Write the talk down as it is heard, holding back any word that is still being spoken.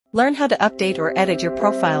Learn how to update or edit your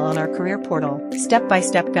profile on our career portal,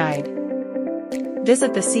 step-by-step guide.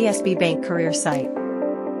 Visit the CSB Bank career site.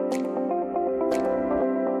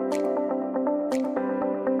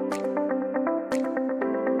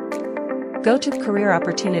 Go to Career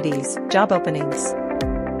Opportunities, Job Openings.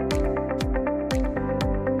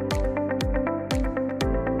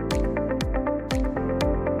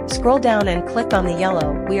 Scroll down and click on the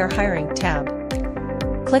yellow We Are Hiring tab.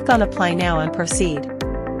 Click on Apply Now and proceed.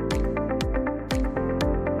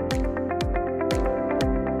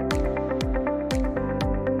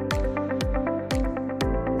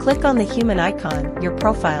 Click on the Human icon, Your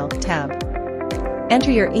Profile tab. Enter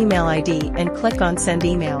your email ID and click on Send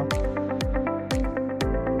Email.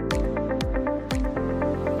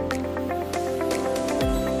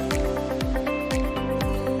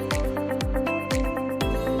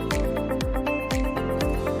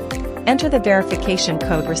 Enter the verification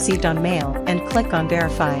code received on mail and click on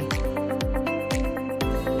Verify.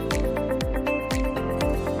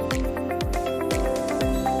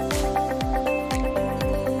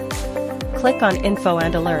 Click on Info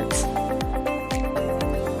and Alerts.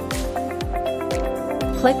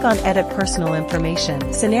 Click on Edit Personal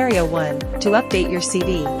Information. Scenario 1, to update your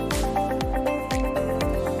CV.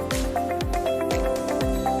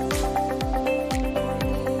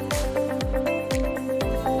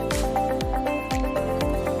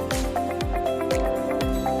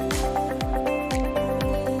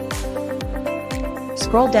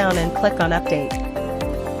 Scroll down and click on Update.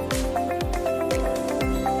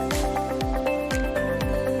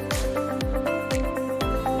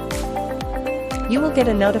 You will get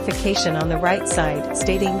a notification on the right side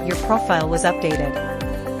stating your profile was updated.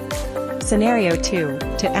 Scenario 2,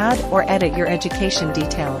 to add or edit your education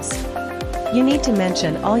details. You need to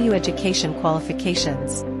mention all your education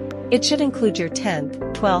qualifications. It should include your 10th,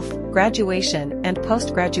 12th, graduation and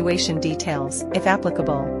post-graduation details, if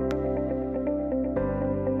applicable.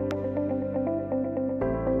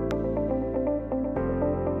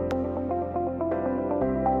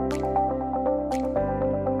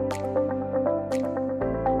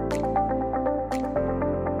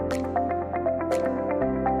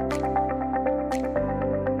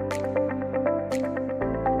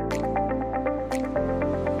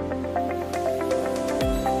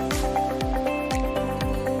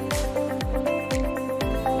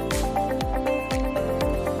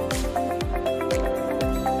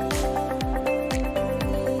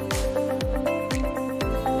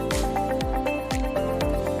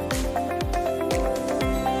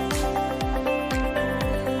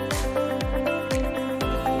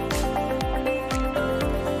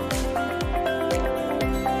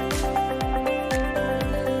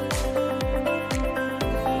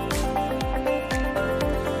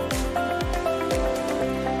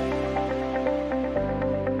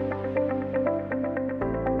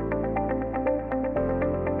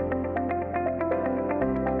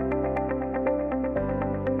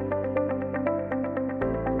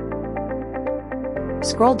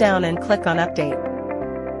 Scroll down and click on Update.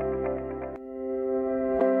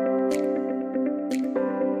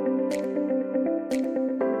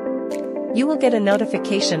 You will get a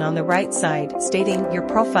notification on the right side stating your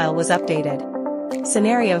profile was updated.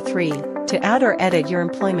 Scenario 3, to add or edit your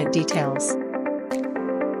employment details.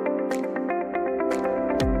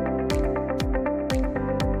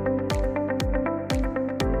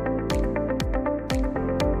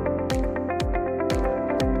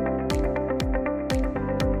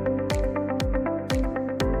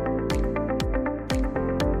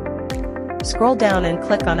 Scroll down and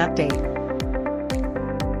click on Update.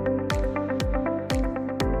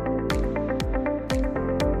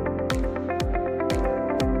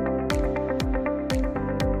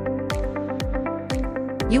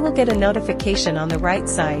 You will get a notification on the right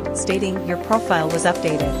side stating your profile was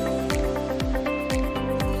updated.